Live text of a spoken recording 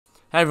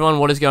Hey everyone,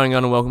 what is going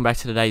on and welcome back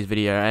to today's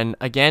video. And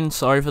again,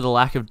 sorry for the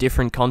lack of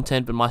different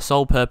content, but my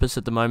sole purpose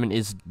at the moment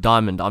is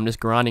Diamond. I'm just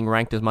grinding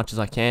ranked as much as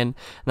I can, and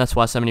that's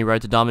why so many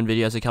Road to Diamond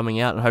videos are coming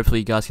out, and hopefully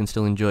you guys can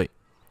still enjoy.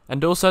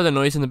 And also, the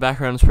noise in the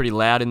background is pretty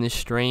loud in this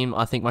stream.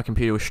 I think my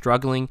computer was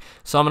struggling,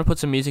 so I'm going to put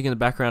some music in the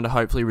background to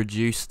hopefully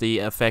reduce the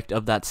effect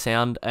of that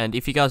sound. And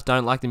if you guys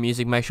don't like the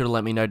music, make sure to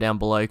let me know down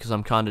below, because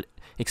I'm kind of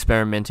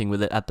experimenting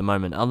with it at the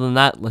moment. Other than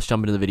that, let's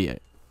jump into the video.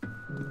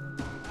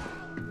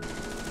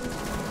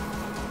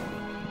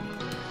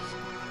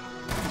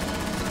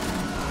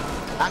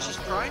 Ash's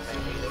prime,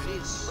 maybe, there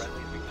it is.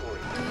 Friendly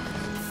victorious.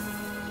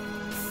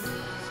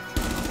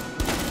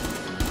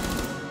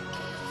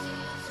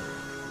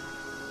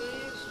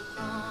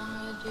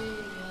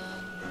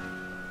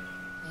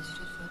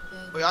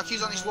 Wait,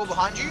 IQ's on this wall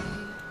behind you?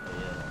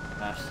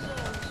 Yeah,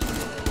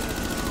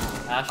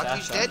 Ash.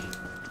 IQ's dead?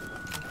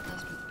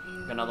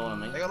 Got another one on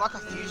me. They got like a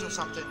fuse or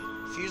something.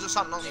 Fuse or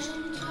something on this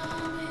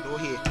door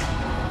here.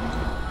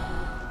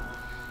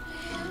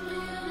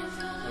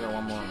 We got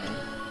one more on me.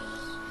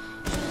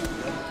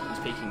 He's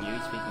peeking you,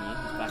 he's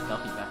backed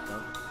up,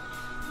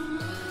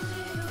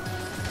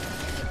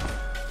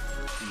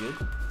 You good?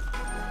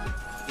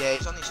 Yeah,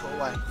 he's on this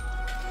hallway. Right,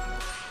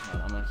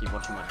 I'm gonna keep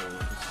watching my door,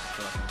 just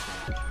so I can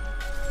see.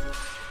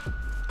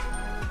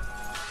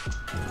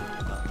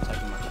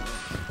 Taking my chance.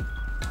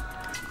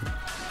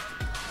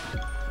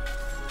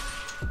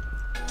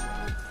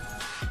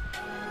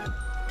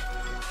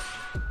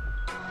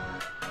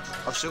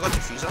 I've still got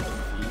diffuser.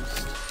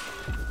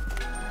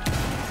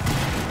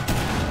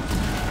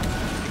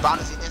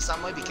 Banner's in there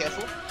somewhere, be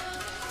careful.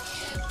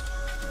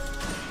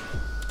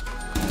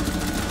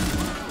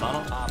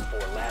 Banner? Op 4,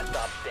 last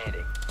stop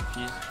standing.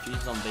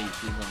 Fuse on B.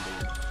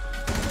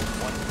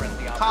 One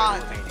friendly Can't.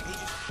 operator remaining. He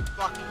just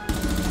fucking...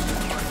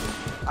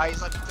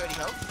 he's like 30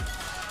 health.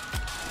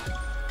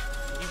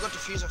 You've got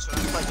diffuser, so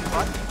don't play too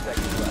hard. 15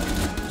 seconds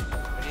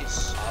left. It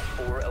is. Op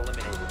 4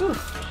 eliminated.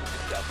 Mission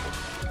successful.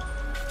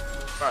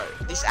 Bro,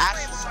 this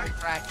Ash is so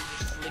cracked, you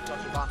just flicked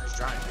off your banner's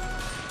drone.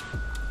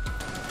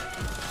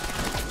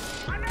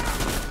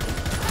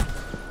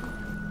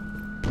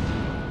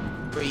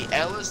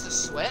 Ella's the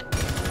sweat,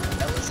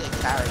 Ella's their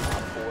carry.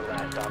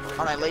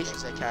 Oh no,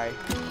 Legion's their carry.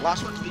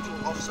 Last one's Vigil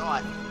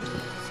offside.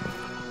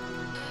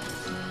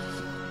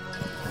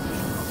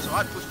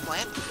 Offside, push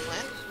plant.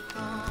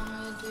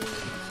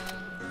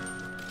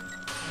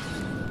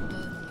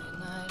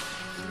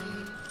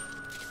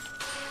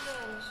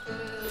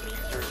 The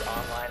user is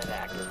online and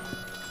active.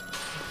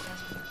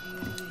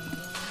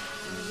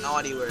 No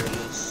idea where he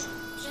is,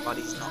 but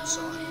he's not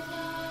side.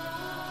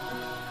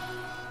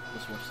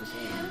 Let's watch this in.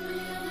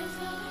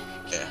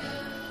 Yeah.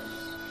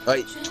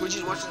 Wait, Twitch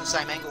is watching the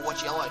same angle,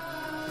 watch yellow.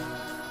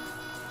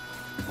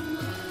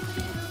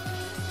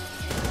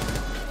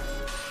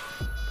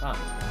 Come.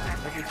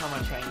 Every time I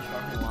change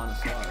fucking line of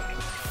sight.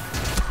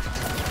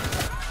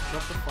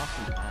 Drop the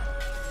fucking hat.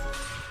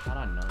 How'd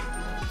I know that?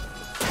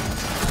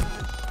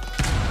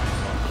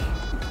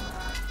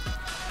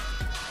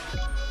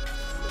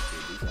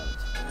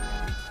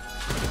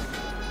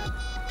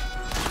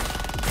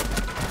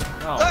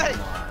 Oh Hey!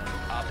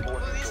 my. Op 4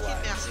 Look at this kid now,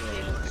 neutralized. see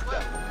him as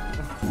well.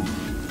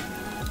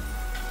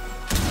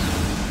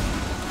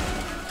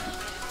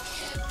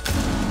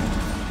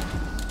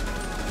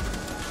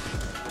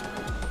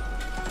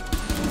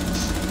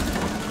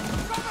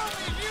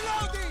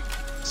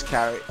 Let's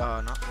carry,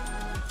 oh no.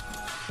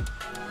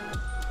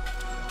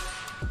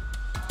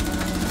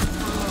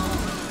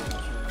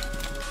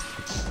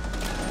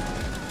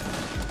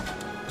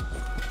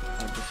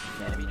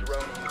 Enemy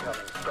drone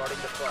incoming. Starting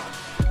the clock.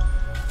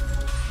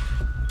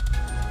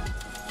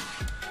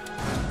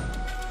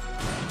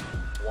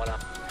 One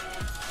up.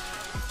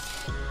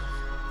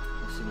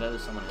 Let's see,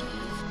 there's someone in here.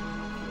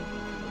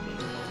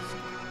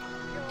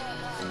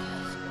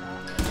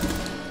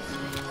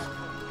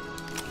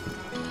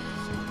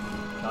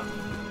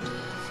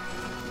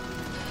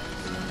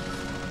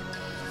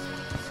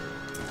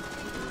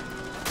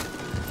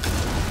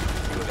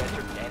 You have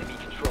entered enemy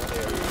controlled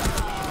area.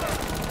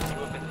 You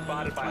have been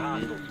spotted by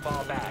hostiles.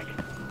 Fall back.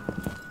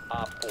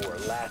 Op 4,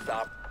 last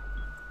op.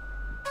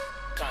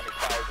 Time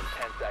expires in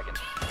 10 seconds.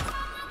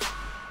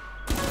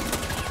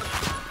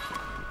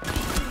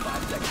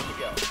 5 seconds to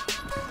go.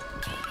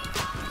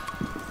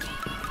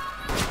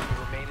 If you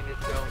remain in this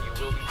zone, you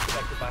will be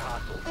detected by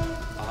hostiles.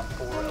 Op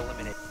 4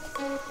 eliminated.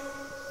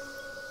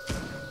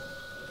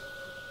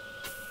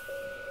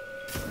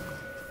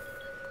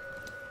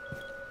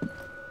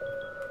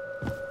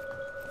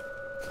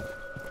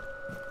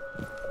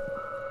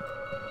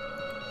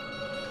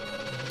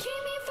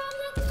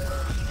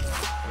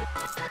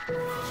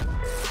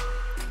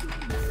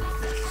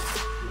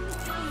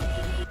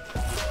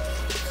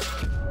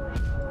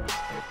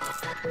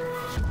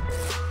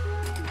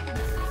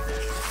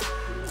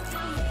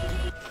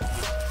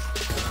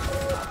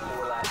 Op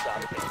 4 last stop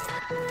standing.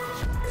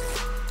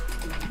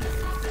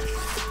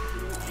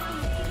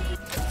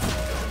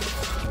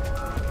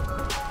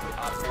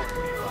 Op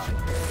 4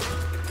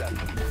 neutralized. Successful.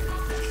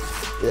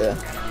 Yeah.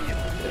 Enemy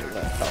Yeah,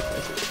 that felt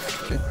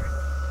nice.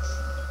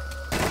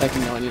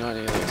 Taking 99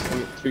 ALS. We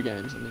got 2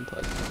 games and then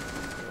played.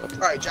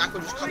 Alright, Jack will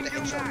just come to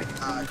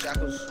headshot.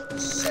 Jack was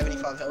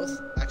 75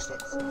 health,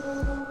 backstairs.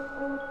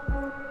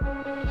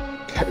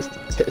 Goes to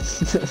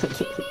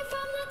death.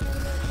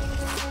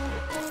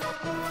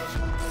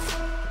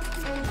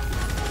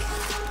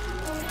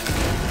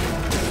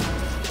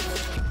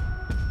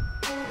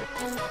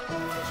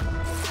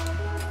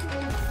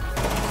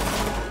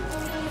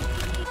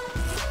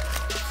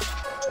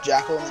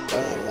 Jackal and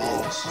then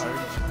Miles.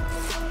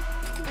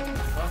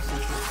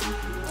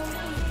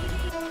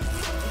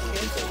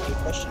 Good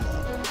question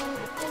though.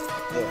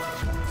 Yeah.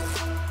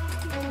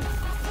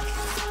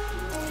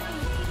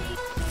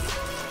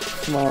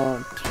 Come on.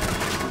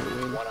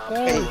 One op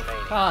Hey. remaining.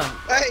 Can't.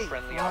 Hey!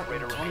 Friendly On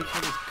operator each remaining.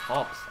 other's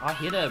cops. I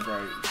hit her, bro.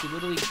 She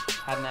literally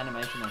had an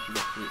animation like she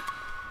got hit.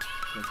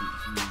 Like she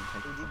didn't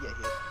take We it. did get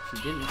hit. She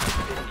didn't.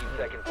 15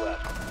 seconds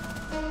left.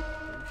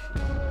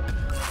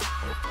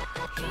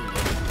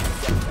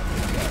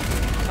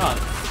 Can't.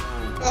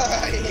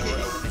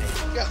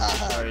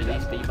 God. Sorry,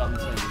 these B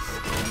buttons are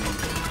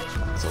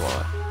That's a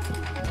lie.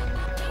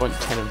 Went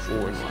 10 and 4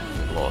 in one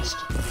and lost.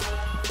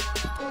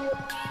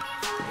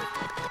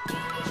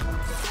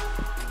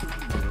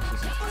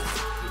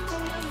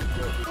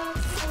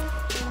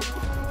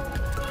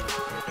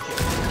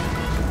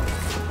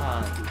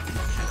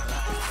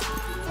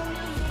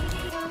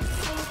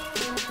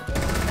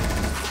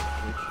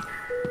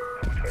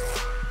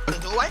 The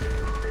doorway?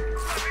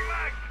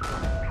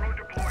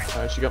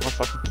 Oh, she got my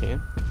fucking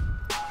can.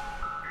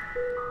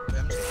 Wait,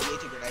 I'm just gonna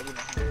get a grenade in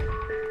the hand.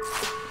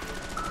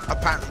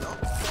 Apparently not.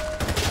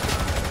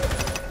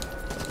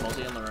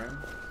 multi in the room.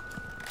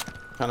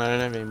 I don't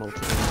have any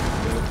multi.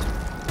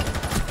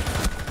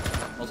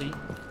 Multi.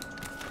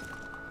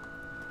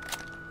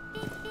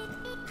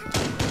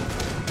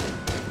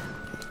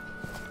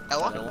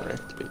 Ella? Ella.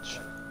 Correct, bitch.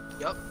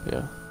 Yup.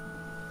 Yeah.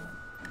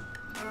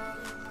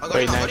 I got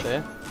Wait, nade nobody.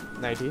 there.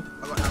 Nade here.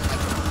 I got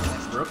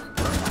nobody. Rook.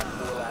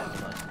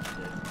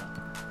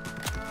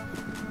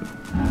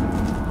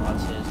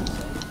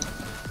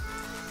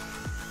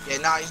 Yeah,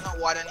 nah, he's not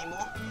white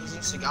anymore. He's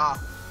in cigar.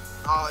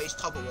 Oh, he's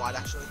top of white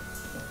actually.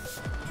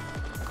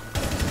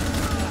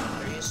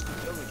 There he is.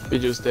 Killed me.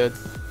 Vigil's dead.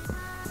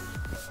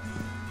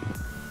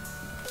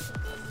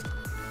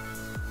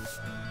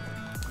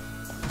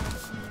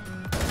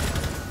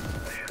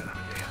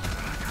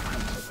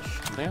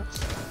 Yeah.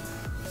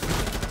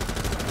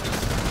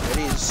 There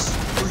he is.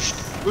 Boosh,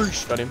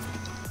 boosh. Got him.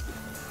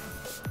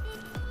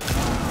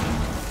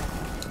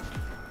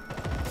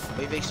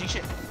 Wait, Vixie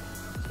shit.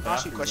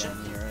 Ask you a question.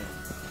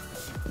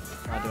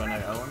 Do I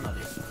know Owen? I do.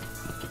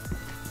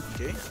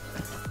 You do?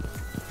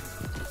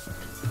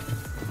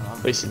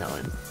 At least you know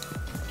him.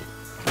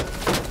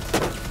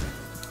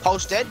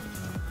 Pulse dead.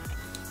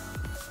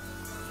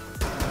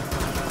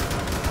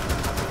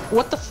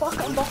 What the fuck?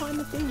 I'm behind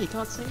the thing. You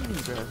can't see me,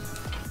 bro.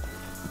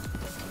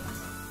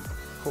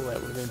 Call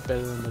that would have been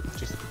better than the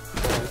just.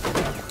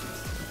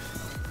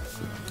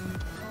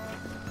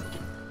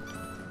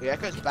 Yeah,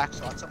 it goes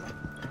backside somewhere.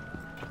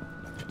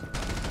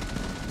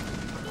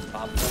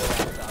 Op 4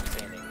 last stop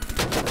standing.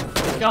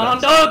 Go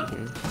on, dog!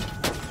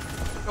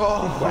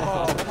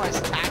 Oh,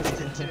 almost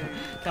taxed it too.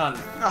 Can't.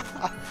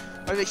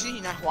 Wait, Vixie,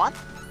 you know one?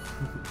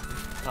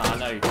 I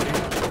know.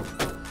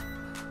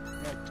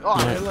 Oh,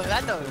 Yeah. look at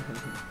that though.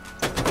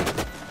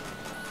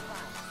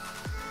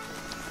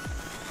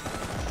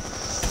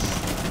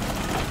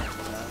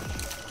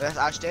 That's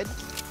Ash dead.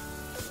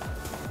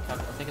 I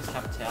think it's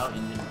Capital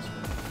in minutes.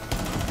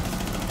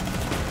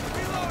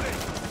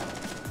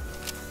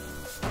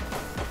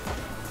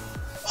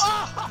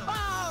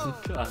 Oh!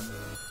 God.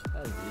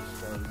 That is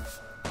destroyed.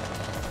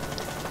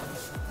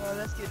 Oh,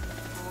 let's get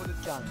forward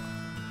of gun.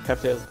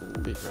 Capital's a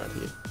little bit right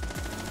here.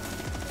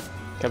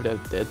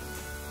 Capital's dead.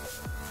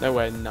 No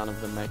way none of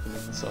them make it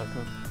in the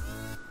cycle.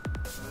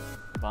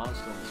 Barnes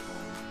still in this one.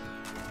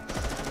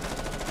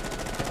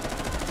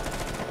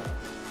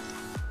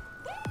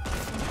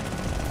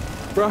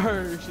 Bro,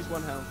 she's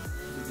one health.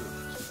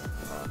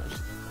 Oh no,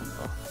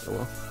 she's. Oh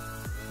well.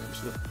 Maybe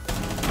she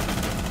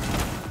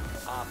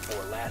Op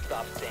 4 last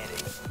stop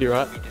standing. You're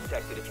right. Be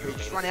detected if you We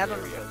just remain run in out the of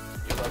area. them.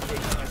 Your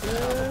location is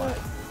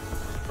compromised.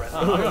 Friendly Oh,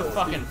 I got operator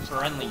fucking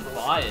friendly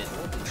fired.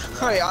 What is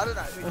that? Wait, I don't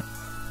know.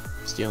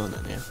 Stealing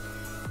it now.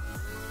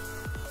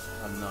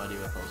 I have no idea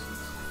where Pulse is.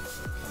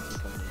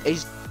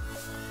 He's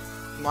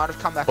might have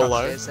come back Below?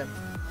 upstairs then.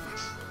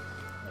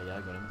 Oh, yeah,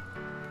 I got him.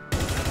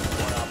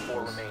 One op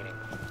 4 remaining.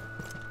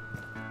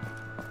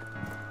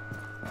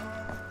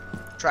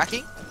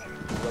 Tracking.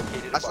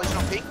 Located above. Isolation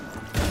on ping.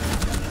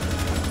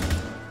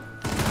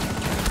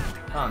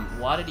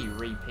 Why did he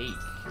re-peak?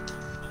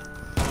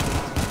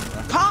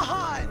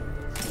 Kahan!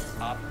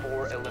 Op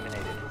 4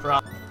 eliminated.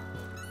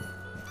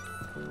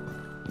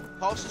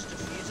 Pulse's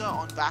diffuser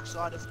on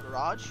backside of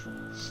garage.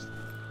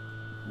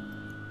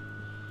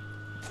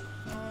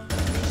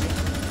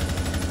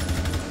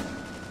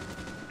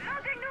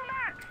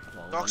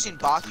 Doc's in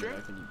bathroom.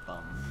 Open, you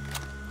bum.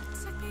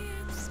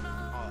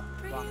 Oh,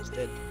 Barnes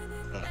dead.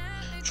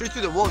 Shoot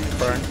through the wall, you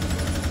burn.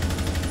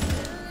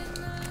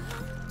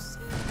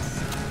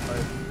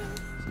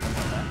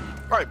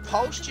 Bro,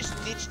 Pulse just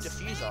ditched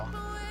diffuser.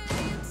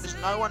 Does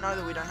no one know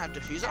that we don't have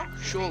diffuser?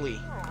 Surely.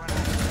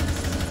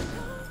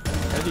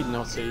 I did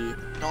not see you.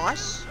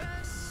 Nice.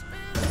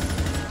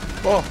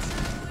 Oh!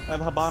 I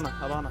have Habana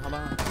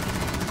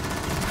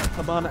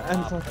and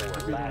Op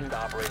 4, last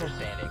operator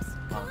standing.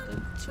 Fuck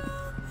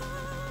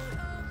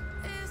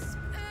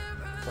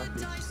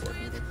you, just let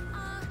me do.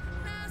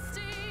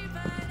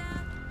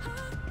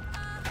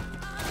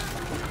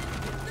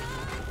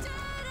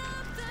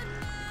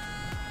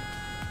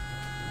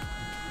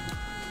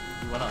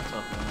 You went up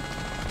top, man.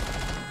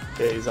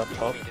 Yeah, he's up You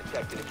top. will be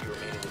detected if you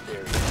remain in this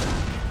area.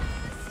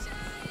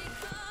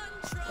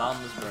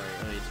 Thumbs, bro.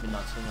 Oh, it's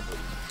midnight swing, I thought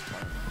he was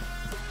playing.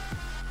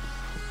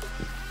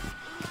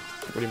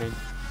 What do you mean?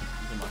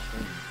 He's in my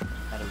stream.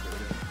 How do we get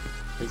rid of it?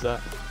 Who's that?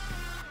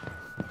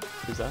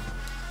 Who's that?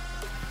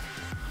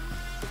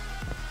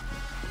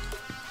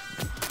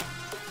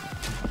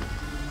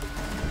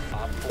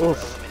 Op 4 Oof.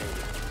 eliminated.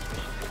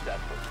 Mission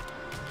successful.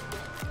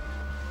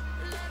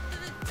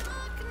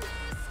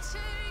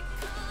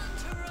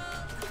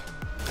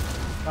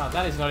 Wow,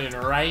 that is not even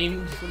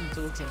range. What are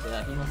you talking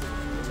about? He must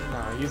have...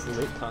 Nah, he's the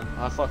lit cunt.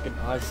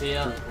 I've See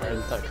ya.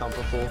 rated that cunt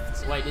before.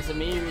 Wait, is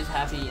Amir is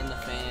happy in the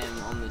fan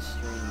on this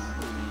stream?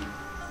 What do you mean?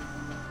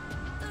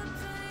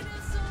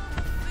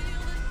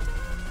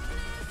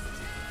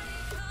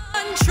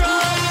 Control.